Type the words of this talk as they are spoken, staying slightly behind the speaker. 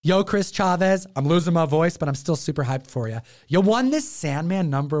Yo, Chris Chavez, I'm losing my voice, but I'm still super hyped for you. You won this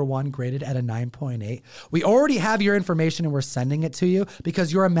Sandman #1 graded at a 9.8. We already have your information and we're sending it to you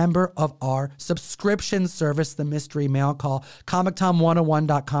because you're a member of our subscription service, the Mystery Mail Call,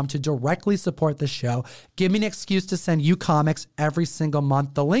 ComicTom101.com to directly support the show. Give me an excuse to send you comics every single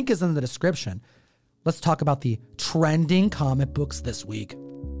month. The link is in the description. Let's talk about the trending comic books this week.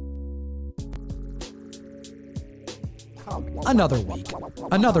 Another week,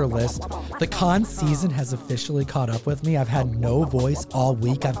 another list. The con season has officially caught up with me. I've had no voice all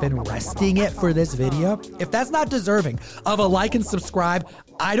week. I've been resting it for this video. If that's not deserving of a like and subscribe,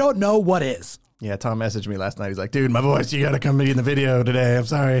 I don't know what is. Yeah, Tom messaged me last night. He's like, dude, my voice, you got to come be in the video today. I'm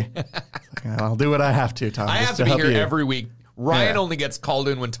sorry. I'll do what I have to, Tom. I have to be here every week. Ryan only gets called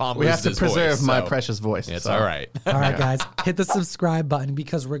in when Tom loses his voice. We have to preserve my precious voice. It's all right. All right, guys, hit the subscribe button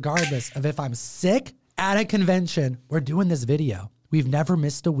because regardless of if I'm sick, at a convention, we're doing this video. We've never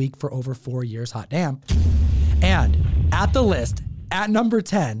missed a week for over 4 years, hot damn. And at the list, at number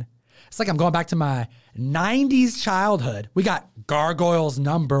 10, it's like I'm going back to my 90s childhood. We got Gargoyles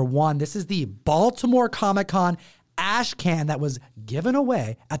 #1. This is the Baltimore Comic-Con ash can that was given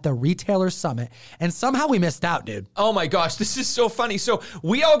away at the Retailer Summit. And somehow we missed out, dude. Oh my gosh, this is so funny. So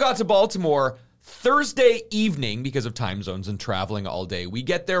we all got to Baltimore Thursday evening because of time zones and traveling all day. We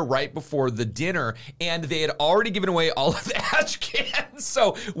get there right before the dinner, and they had already given away all of the ash cans.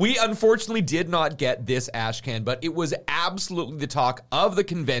 So we unfortunately did not get this ash can, but it was absolutely the talk of the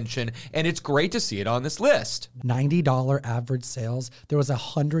convention, and it's great to see it on this list. $90 average sales. There was a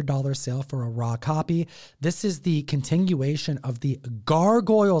 $100 sale for a raw copy. This is the continuation of the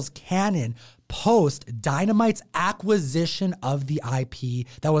Gargoyles canon post Dynamite's acquisition of the IP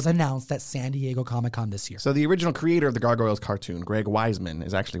that was announced at San Diego Comic-Con this year. So the original creator of the Gargoyles cartoon, Greg Weisman,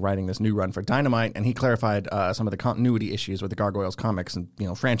 is actually writing this new run for Dynamite, and he clarified some of the continuity issues with the Gargoyles comics and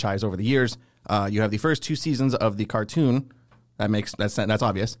franchise over the years. You have the first 2 seasons of the cartoon. That's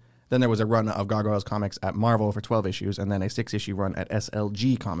obvious. Then there was a run of Gargoyles comics at Marvel for 12 issues, and then a 6-issue run at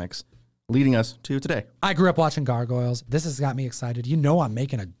SLG Comics, leading us to today. I grew up watching Gargoyles. This has got me excited. You know I'm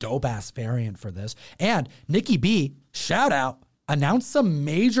making a dope-ass variant for this. And Nikki B, shout out, announced some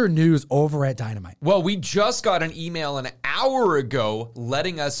major news over at Dynamite. Well, we just got an email an hour ago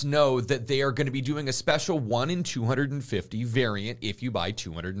letting us know that they are going to be doing a special 1 in 250 variant if you buy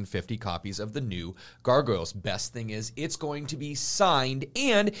 250 copies of the new Gargoyles. Best thing is it's going to be signed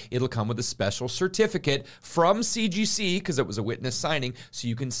and it'll come with a special certificate from CGC because it was a witness signing, so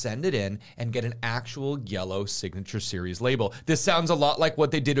you can send it in and get an actual yellow signature series label. This sounds a lot like what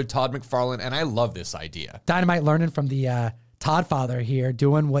they did with Todd McFarlane, and I love this idea. Dynamite learning from the Todd father here,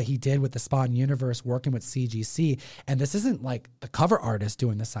 doing what he did with the Spawn universe, working with CGC. And this isn't like the cover artist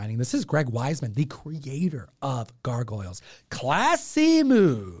doing the signing. This is Greg Weisman, the creator of Gargoyles. Classy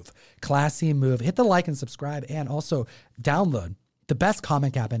move. Classy move. Hit the like and subscribe, and also download the best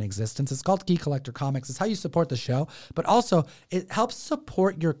comic app in existence. It's called Geek Collector Comics. It's how you support the show, but also it helps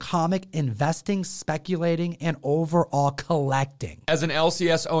support your comic investing, speculating, and overall collecting. As an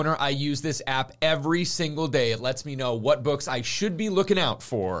LCS owner, I use this app every single day. It lets me know what books I should be looking out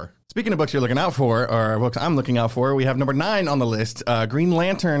for. Speaking of books you're looking out for, or books I'm looking out for, we have number 9 on the list, Green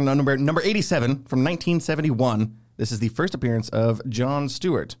Lantern, number 87 from 1971. This is the first appearance of Jon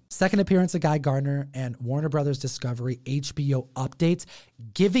Stewart. Second appearance of Guy Gardner, and Warner Brothers Discovery HBO updates,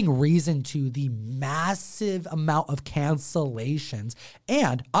 giving reason to the massive amount of cancellations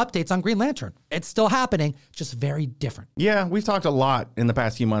and updates on Green Lantern. It's still happening, just very different. Yeah, we've talked a lot in the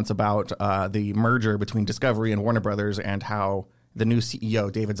past few months about the merger between Discovery and Warner Brothers and how the new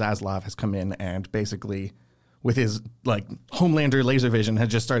CEO, David Zaslav, has come in and basically, with his Homelander laser vision, has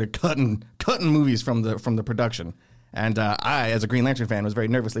just started cutting movies from the production. And I, as a Green Lantern fan, was very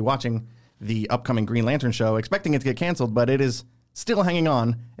nervously watching the upcoming Green Lantern show, expecting it to get canceled, but it is still hanging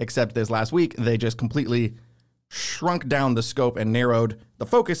on, except this last week, they just completely shrunk down the scope and narrowed the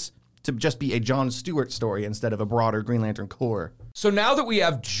focus to just be a Jon Stewart story instead of a broader Green Lantern Corps. So now that we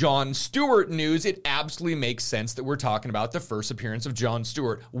have Jon Stewart news, it absolutely makes sense that we're talking about the first appearance of Jon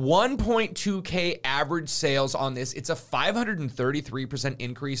Stewart. 1.2K average sales on this. It's a 533%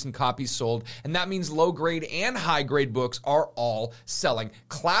 increase in copies sold, and that means low-grade and high-grade books are all selling.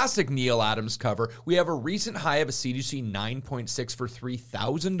 Classic Neil Adams cover. We have a recent high of a CGC 9.6 for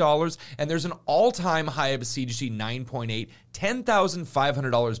 $3,000, and there's an all-time high of a CGC 9.8,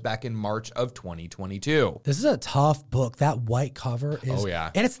 $10,500 back in March of 2022. This is a tough book. That white cover is, oh yeah,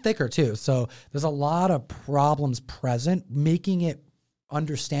 and it's thicker too. So there's a lot of problems present, making it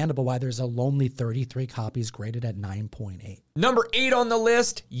understandable why there's a lonely 33 copies graded at 9.8. Number 8 on the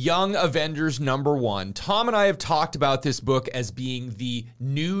list, Young Avengers #1. Tom and I have talked about this book as being the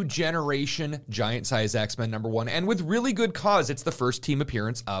new generation giant-size X-Men #1, and with really good cause. It's the first team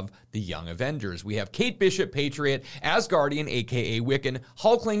appearance of the Young Avengers. We have Kate Bishop, Patriot, Asgardian, a.k.a. Wiccan,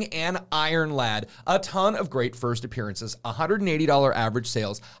 Hulkling, and Iron Lad. A ton of great first appearances. $180 average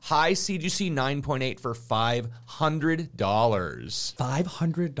sales. High CGC 9.8 for $500.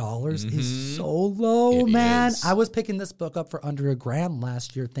 $500 is so low, man. is. I was picking this book up for under $1,000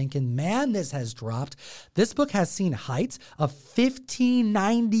 last year thinking, man, this has dropped. This book has seen heights of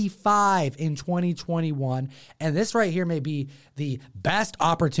 $15.95 in 2021. And this right here may be the best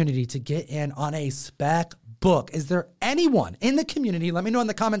opportunity to get in on a spec book. Is there anyone in the community, let me know in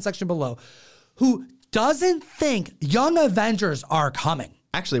the comment section below, who doesn't think Young Avengers are coming?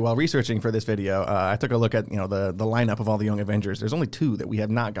 Actually, while researching for this video, I took a look at the lineup of all the Young Avengers. There's only 2 that we have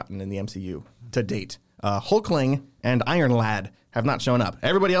not gotten in the MCU to date. Hulkling and Iron Lad have not shown up.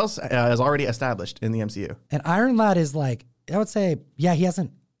 Everybody else is already established in the MCU. And Iron Lad is like, I would say, yeah, he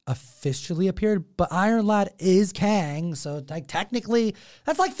hasn't officially appeared, but Iron Lad is Kang, so like technically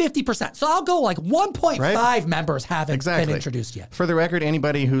that's like 50%. So I'll go like 1.5 members haven't been introduced yet. For the record,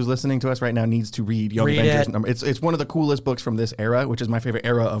 anybody who's listening to us right now needs to read Young Avengers. It's one of the coolest books from this era, which is my favorite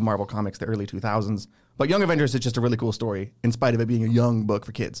era of Marvel Comics, the early 2000s. But Young Avengers is just a really cool story, in spite of it being a young book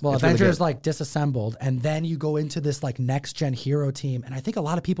for kids. Well, it's Avengers really like disassembled, and then you go into this like next gen hero team, and I think a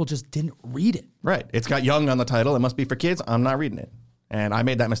lot of people just didn't read it. Right. It's got young on the title. It must be for kids. I'm not reading it. And I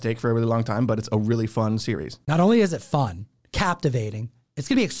made that mistake for a really long time, but it's a really fun series. Not only is it fun, captivating, it's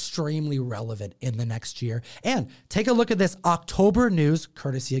going to be extremely relevant in the next year. And take a look at this October news,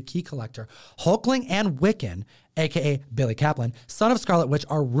 courtesy of Key Collector. Hulkling and Wiccan, a.k.a. Billy Kaplan, son of Scarlet Witch,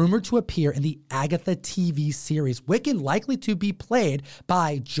 are rumored to appear in the Agatha TV series. Wiccan likely to be played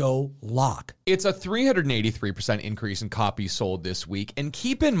by Joe Locke. It's a 383% increase in copies sold this week. And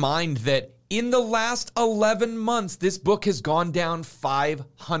keep in mind that in the last 11 months, this book has gone down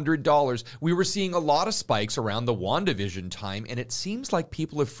 $500. We were seeing a lot of spikes around the WandaVision time, and it seems like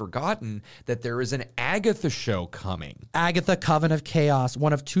people have forgotten that there is an Agatha show coming. Agatha Coven of Chaos,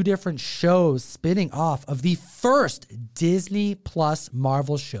 one of 2 different shows spinning off of the first Disney Plus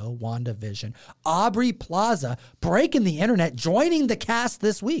Marvel show, WandaVision. Aubrey Plaza breaking the internet, joining the cast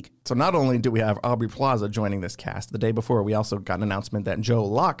this week. So not only do we have Aubrey Plaza joining this cast, the day before we also got an announcement that Joe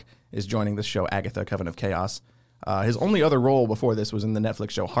Locke is joining this show, Agatha Coven of Chaos. His only other role before this was in the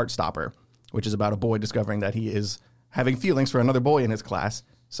Netflix show Heartstopper, which is about a boy discovering that he is having feelings for another boy in his class.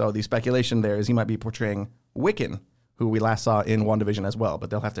 So the speculation there is he might be portraying Wiccan, who we last saw in WandaVision as well, but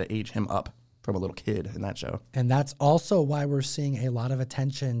they'll have to age him up from a little kid in that show. And that's also why we're seeing a lot of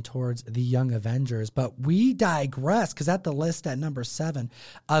attention towards the Young Avengers. But we digress, because at the list at number 7,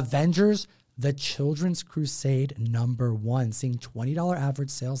 Avengers The Children's Crusade #1, seeing $20 average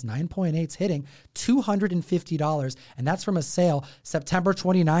sales, 9.8s hitting $250. And that's from a sale September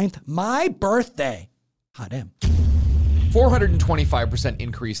 29th, my birthday. Hot damn. 425%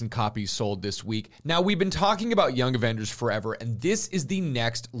 increase in copies sold this week. Now, we've been talking about Young Avengers forever, and this is the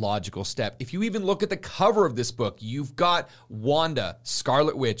next logical step. If you even look at the cover of this book, you've got Wanda,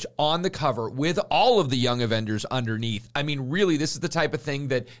 Scarlet Witch on the cover with all of the Young Avengers underneath. I mean, really, this is the type of thing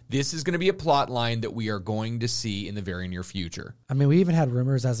that this is going to be a plot line that we are going to see in the very near future. I mean, we even had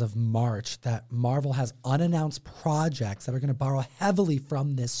rumors as of March that Marvel has unannounced projects that are going to borrow heavily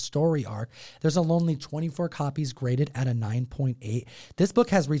from this story arc. There's only 24 copies graded at a 9.8. This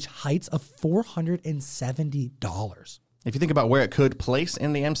book has reached heights of $470. If you think about where it could place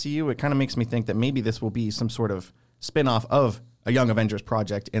in the MCU, it kind of makes me think that maybe this will be some sort of spin-off of a Young Avengers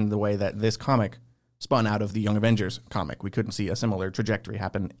project in the way that this comic spun out of the Young Avengers comic. We couldn't see a similar trajectory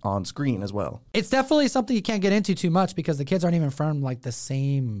happen on screen as well. It's definitely something you can't get into too much because the kids aren't even from like the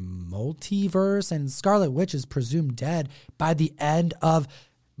same multiverse, and Scarlet Witch is presumed dead by the end of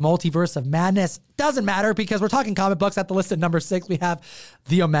Multiverse of Madness. Doesn't matter because we're talking comic books. At the list at number 6, we have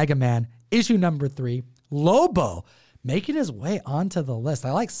The Omega Man, issue number 3. Lobo making his way onto the list.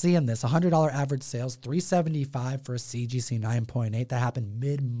 I like seeing this. $100 average sales, $375 for a CGC 9.8. That happened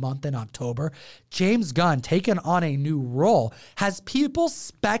mid-month in October. James Gunn taking on a new role has people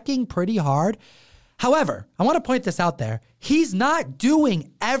speccing pretty hard. However, I want to point this out there. He's not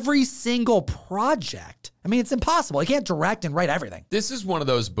doing every single project. I mean, it's impossible. He can't direct and write everything. This is one of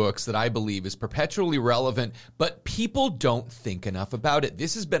those books that I believe is perpetually relevant, but people don't think enough about it.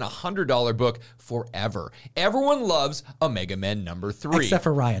 This has been a $100 book forever. Everyone loves Omega Men #3. Except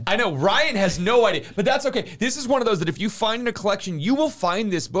for Ryan. I know, Ryan has no idea, but that's okay. This is one of those that if you find in a collection, you will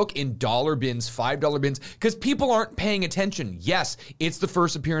find this book in dollar bins, $5 bins, because people aren't paying attention. Yes, it's the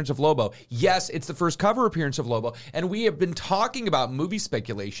first appearance of Lobo. Yes, it's the first cover appearance of Lobo, and we have been been talking about movie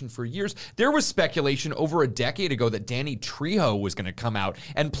speculation for years. There was speculation over a decade ago that Danny Trejo was going to come out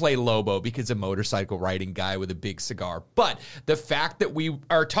and play Lobo because a motorcycle riding guy with a big cigar. But the fact that we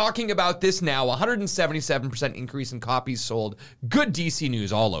are talking about this now, 177% increase in copies sold, good DC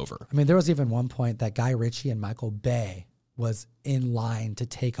news all over. I mean, there was even one point that Guy Ritchie and Michael Bay was in line to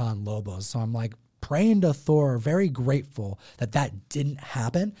take on Lobo. So I'm like praying to Thor, very grateful that that didn't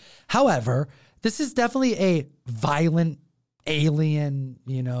happen. However, this is definitely a violent alien,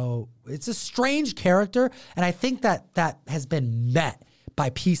 it's a strange character. And I think that has been met by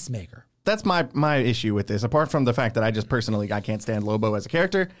Peacemaker. That's my issue with this. Apart from the fact that I can't stand Lobo as a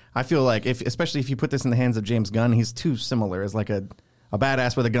character, I feel like especially if you put this in the hands of James Gunn, he's too similar as like a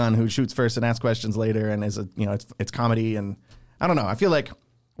badass with a gun who shoots first and asks questions later, and it's comedy. And I don't know. I feel like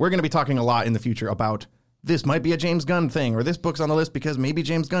we're going to be talking a lot in the future about this might be a James Gunn thing, or this book's on the list because maybe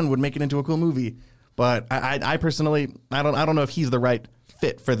James Gunn would make it into a cool movie. But I personally, I don't know if he's the right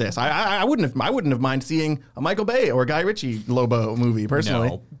fit for this. I wouldn't have minded seeing a Michael Bay or Guy Ritchie Lobo movie personally.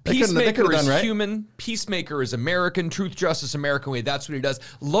 No. Peacemaker is human. Peacemaker is American. Truth, justice, American way. That's what he does.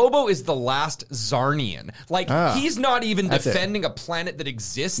 Lobo is the last Zarnian. He's not even defending a planet that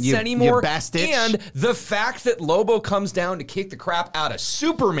exists anymore. You bastard. And the fact that Lobo comes down to kick the crap out of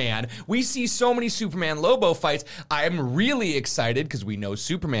Superman. We see so many Superman-Lobo fights. I'm really excited because we know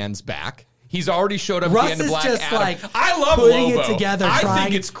Superman's back. He's already showed up at the end of Black Adam. I love putting Lobo. It together, I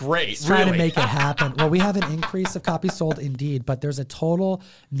think it's great. Trying to make it happen. Well, we have an increase of copies sold indeed, but there's a total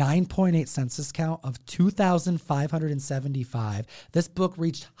 9.8 census count of 2,575. This book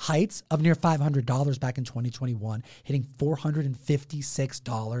reached heights of near $500 back in 2021, hitting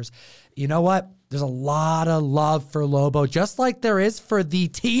 $456. You know what? There's a lot of love for Lobo, just like there is for the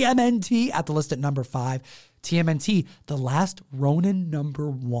TMNT at the list at number 5. TMNT, The Last Ronin number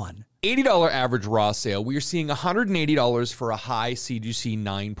 1. $80 average raw sale. We are seeing $180 for a high CGC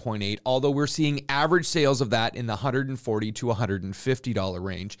 9.8, although we're seeing average sales of that in the $140 to $150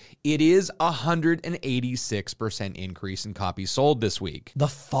 range. It is 186% increase in copies sold this week. The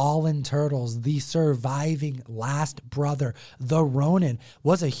Fallen Turtles, the surviving last brother, the Ronin,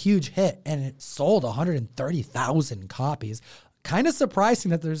 was a huge hit, and it sold 130,000 copies. Kind of surprising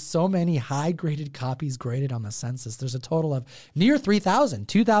that there's so many high-graded copies graded on the census. There's a total of near 3,000,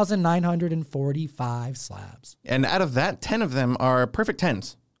 2,945 slabs. And out of that, 10 of them are perfect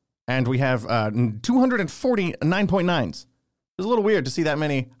 10s. And we have 240 9.9s. It's a little weird to see that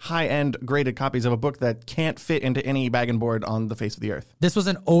many high-end graded copies of a book that can't fit into any bag and board on the face of the earth. This was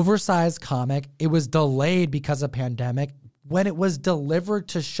an oversized comic. It was delayed because of pandemic. When it was delivered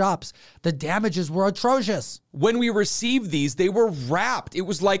to shops, the damages were atrocious. When we received these, they were wrapped. It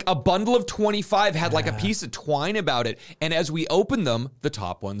was like a bundle of 25 had like a piece of twine about it. And as we opened them, the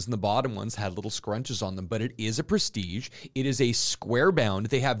top ones and the bottom ones had little scrunches on them. But it is a prestige. It is a square bound.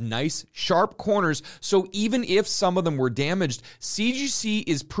 They have nice, sharp corners. So even if some of them were damaged, CGC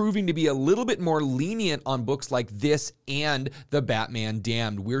is proving to be a little bit more lenient on books like this and the Batman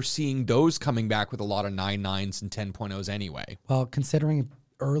Damned. We're seeing those coming back with a lot of 9.9s and 10.0s anyway. Well, considering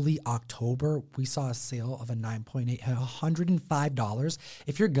early October, we saw a sale of a 9.8 at $105.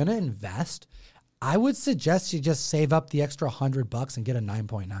 If you're going to invest, I would suggest you just save up the extra $100 and get a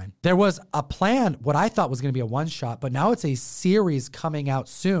 9.9. There was a plan, what I thought was going to be a one-shot, but now it's a series coming out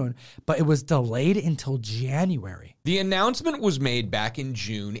soon, but it was delayed until January. The announcement was made back in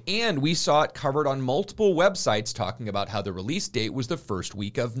June, and we saw it covered on multiple websites talking about how the release date was the first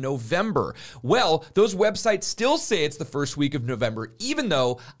week of November. Well, those websites still say it's the first week of November, even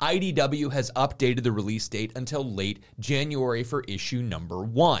though IDW has updated the release date until late January for issue number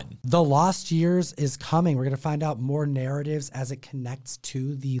 1. The Lost Years is coming. We're going to find out more narratives as it connects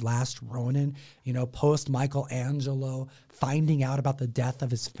to The Last Ronin, post Michelangelo finding out about the death of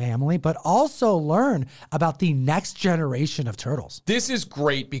his family, but also learn about the next generation of turtles. This is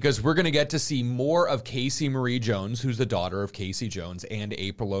great because we're going to get to see more of Casey Marie Jones, who's the daughter of Casey Jones, and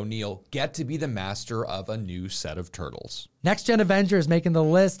April O'Neil get to be the master of a new set of turtles. Next Gen Avengers making the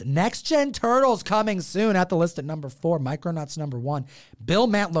list. Next Gen Turtles coming soon at the list at number 4. Micronauts number 1. Bill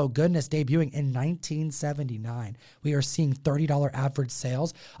Mantlo Goodness debuting in 1979. We are seeing $30 average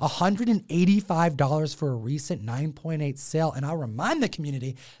sales, $185 for a recent 9.8 sale. And I'll remind the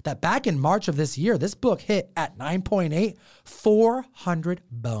community that back in March of this year, this book hit at 9.8, 400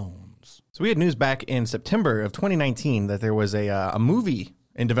 bones. So we had news back in September of 2019 that there was a movie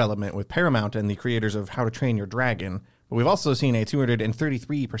in development with Paramount and the creators of How to Train Your Dragon. But we've also seen a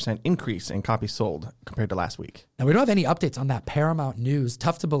 233% increase in copies sold compared to last week. Now, we don't have any updates on that Paramount news.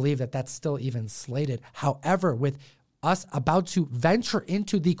 Tough to believe that that's still even slated. However, with us about to venture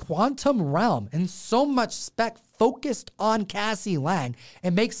into the quantum realm and so much spec focused on Cassie Lang, it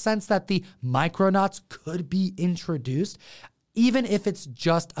makes sense that the Micronauts could be introduced, even if it's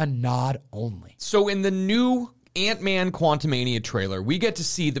just a nod only. So in the new Ant-Man Quantumania trailer, we get to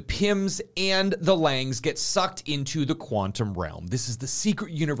see the Pyms and the Langs get sucked into the quantum realm. This is the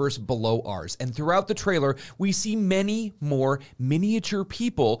secret universe below ours. And throughout the trailer, we see many more miniature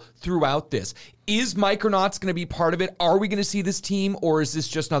people throughout this. Is Micronauts going to be part of it? Are we going to see this team, or is this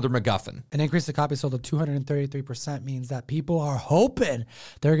just another MacGuffin? An increase in copies sold of 233% means that people are hoping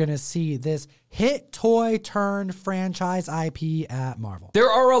they're going to see this hit toy turned franchise IP at Marvel. There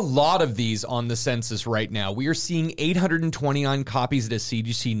are a lot of these on the census right now. We are seeing 829 copies at a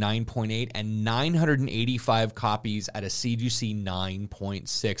CGC 9.8 and 985 copies at a CGC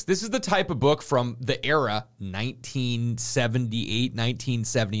 9.6. This is the type of book from the era, 1978,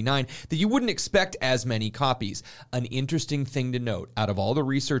 1979, that you wouldn't expect as many copies. An interesting thing to note, out of all the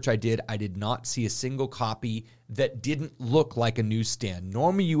research I did not see a single copy that didn't look like a newsstand.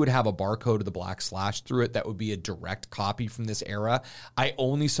 Normally you would have a barcode of the black slash through it that would be a direct copy from this era. I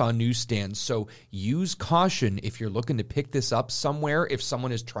only saw newsstands, so use caution if you're looking to pick this up somewhere if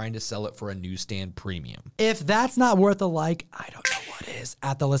someone is trying to sell it for a newsstand premium. If that's not worth a like, I don't know what is.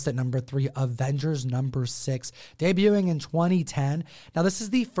 At the list at number 3, Avengers number 6, debuting in 2010. Now this is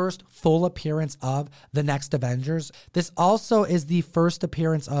the first full appearance of the next Avengers. This also is the first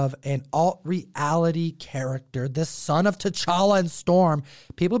appearance of an alt-reality character, the son of T'Challa and Storm.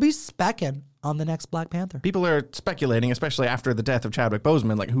 People be specking on the next Black Panther. People are speculating, especially after the death of Chadwick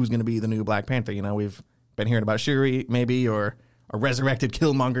Boseman, like who's going to be the new Black Panther. You know, we've been hearing about Shuri maybe, or a resurrected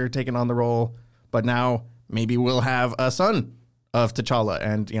Killmonger taking on the role, but now maybe we'll have a son of T'Challa,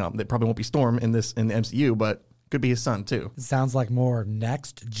 and you know, it probably won't be Storm in the MCU, but could be his son too. It sounds like more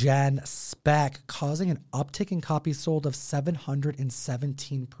next-gen spec, causing an uptick in copies sold of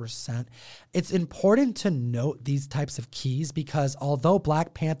 717%. It's important to note these types of keys because although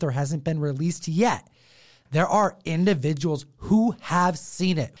Black Panther hasn't been released yet, there are individuals who have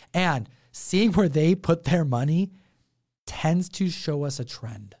seen it. And seeing where they put their money tends to show us a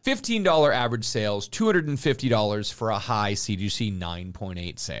trend. $15 average sales, $250 for a high CGC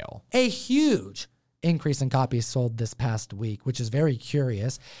 9.8 sale. A huge increase in copies sold this past week, which is very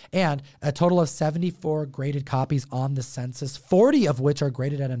curious, and a total of 74 graded copies on the census, 40 of which are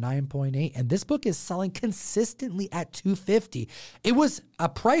graded at a 9.8, and this book is selling consistently at $250. It was a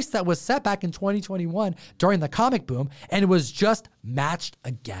price that was set back in 2021 during the comic boom, and it was just matched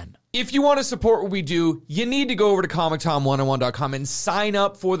again. If you want to support what we do, you need to go over to ComicTom101.com and sign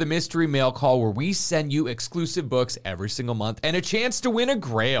up for the mystery mail call where we send you exclusive books every single month and a chance to win a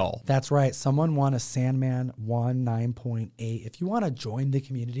Grail. That's right. Someone won a Sandman 1 9.8. If you want to join the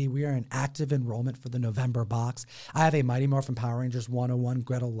community, we are in active enrollment for the November box. I have a Mighty Morphin Power Rangers 101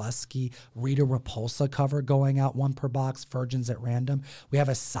 Gretel Lusky Rita Repulsa cover going out, one per box, Virgins at random. We have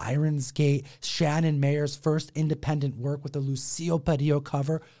a Sirens Gate, Shannon Mayer's first independent work with a Lucio Padillo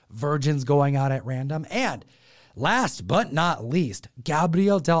cover, Virgins going out at random. And last but not least,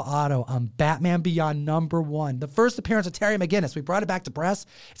 Gabriel Del Otto on Batman Beyond #1. The first appearance of Terry McGinnis. We brought it back to press.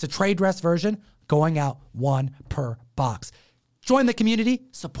 It's a trade dress version going out one per box. Join the community,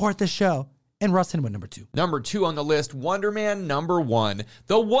 support the show. And Russ Hinwin, number 2. Number 2 on the list, Wonder Man #1,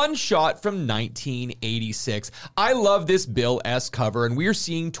 the one shot from 1986. I love this Bill S. cover, and we're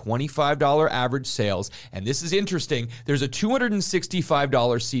seeing $25 average sales. And this is interesting. There's a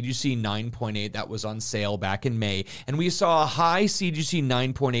 $265 CGC 9.8 that was on sale back in May, and we saw a high CGC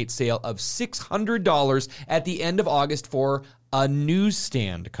 9.8 sale of $600 at the end of August for a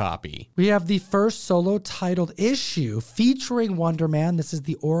newsstand copy. We have the first solo titled issue featuring Wonder Man. This is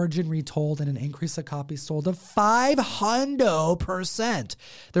the origin retold and an increase of copies sold of 500%.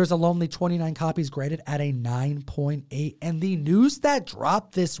 There's a lonely 29 copies graded at a 9.8. And the news that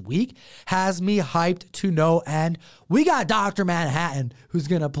dropped this week has me hyped to no end. We got Dr. Manhattan who's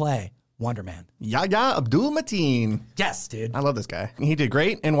going to play Wonder Man. Yahya Abdul-Mateen. Yes, dude. I love this guy. He did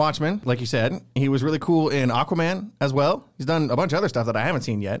great in Watchmen, like you said. He was really cool in Aquaman as well. He's done a bunch of other stuff that I haven't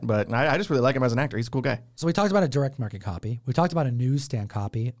seen yet, but I just really like him as an actor. He's a cool guy. So we talked about a direct market copy. We talked about a newsstand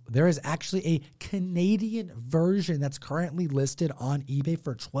copy. There is actually a Canadian version that's currently listed on eBay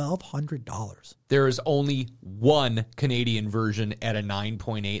for $1,200. There is only one Canadian version at a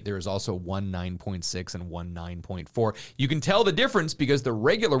 9.8. There is also one 9.6 and one 9.4. You can tell the difference because the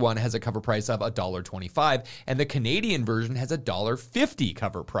regular one has a cover price of $1.25 and the Canadian version has a $1.50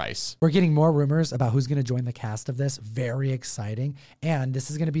 cover price. We're getting more rumors about who's going to join the cast of this. Very exciting. And this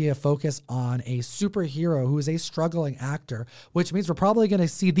is going to be a focus on a superhero who is a struggling actor, which means we're probably going to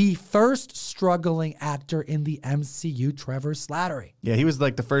see the first struggling actor in the MCU, Trevor Slattery. Yeah, he was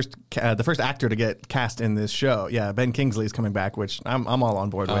like the first actor to get cast in this show. Yeah, Ben Kingsley's coming back, which I'm all on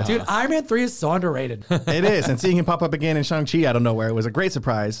board with. Dude, Iron Man 3 is so underrated. It is, and seeing him pop up again in Shang-Chi out of nowhere was a great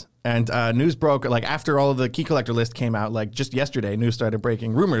surprise. And news broke, like, after all of the key collector list came out, like, just yesterday, news started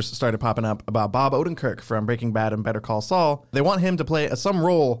breaking, rumors started popping up about Bob Odenkirk from Breaking Bad and Better Call Saul. They want him to play some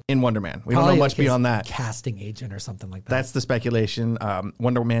role in Wonder Man. We don't know much beyond that. Casting agent or something like that. That's the speculation.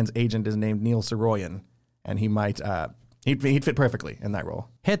 Wonder Man's agent is named Neil Soroyan, and he might... He'd fit perfectly in that role.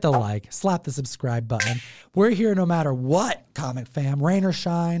 Hit the like, slap the subscribe button. We're here no matter what, comic fam. Rain or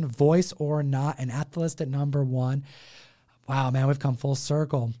shine, voice or not, and at the list at number 1. Wow, man, we've come full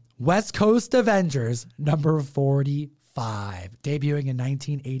circle. West Coast Avengers, number 45. Debuting in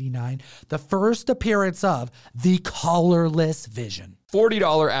 1989. The first appearance of the colorless Vision.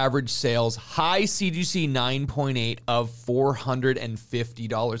 $40 average sales, high CGC 9.8 of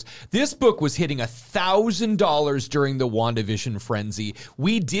 $450. This book was hitting $1,000 during the WandaVision frenzy.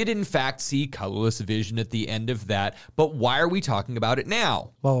 We did, in fact, see colorless Vision at the end of that, but why are we talking about it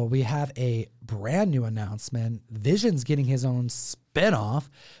now? Well, we have a brand new announcement. Vision's getting his own spinoff,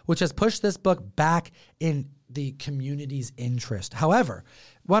 which has pushed this book back in the community's interest. However,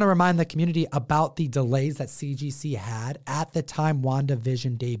 I want to remind the community about the delays that CGC had at the time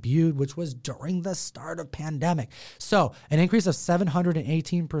WandaVision debuted, which was during the start of pandemic. So an increase of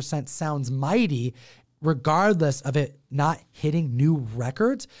 718% sounds mighty, regardless of it not hitting new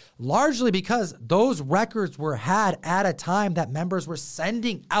records, largely because those records were had at a time that members were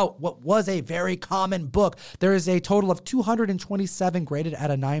sending out what was a very common book. There is a total of 227 graded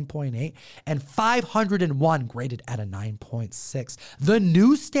at a 9.8 and 501 graded at a 9.6. The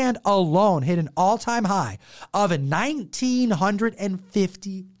newsstand alone hit an all-time high of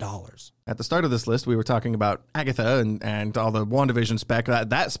 $1,950. At the start of this list, we were talking about Agatha and all the WandaVision spec,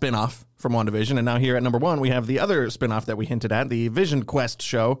 that spin-off from WandaVision. And now here at number 1, we have the other spin-off that we hinted at, the Vision Quest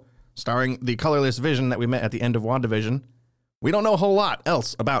show, starring the colorless Vision that we met at the end of WandaVision. We don't know a whole lot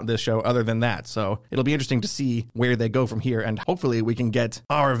else about this show other than that, so it'll be interesting to see where they go from here, and hopefully we can get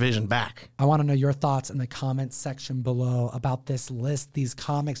our Vision back. I want to know your thoughts in the comments section below about this list, these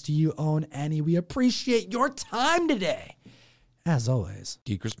comics. Do you own any? We appreciate your time today. As always,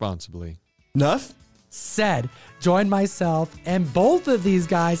 Geek responsibly. Enough said. Join myself and both of these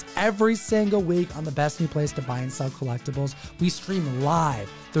guys every single week on the best new place to buy and sell collectibles. We stream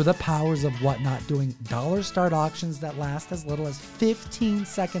live through the powers of Whatnot, doing dollar start auctions that last as little as 15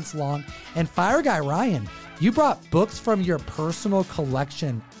 seconds long. And Fire Guy Ryan, you brought books from your personal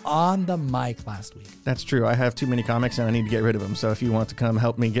collection on the mic last week. That's true. I have too many comics and I need to get rid of them. So if you want to come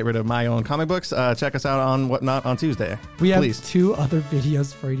help me get rid of my own comic books, check us out on Whatnot on Tuesday. We have 2 other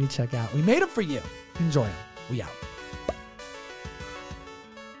videos for you to check out. We made them for you. Enjoy them. We out.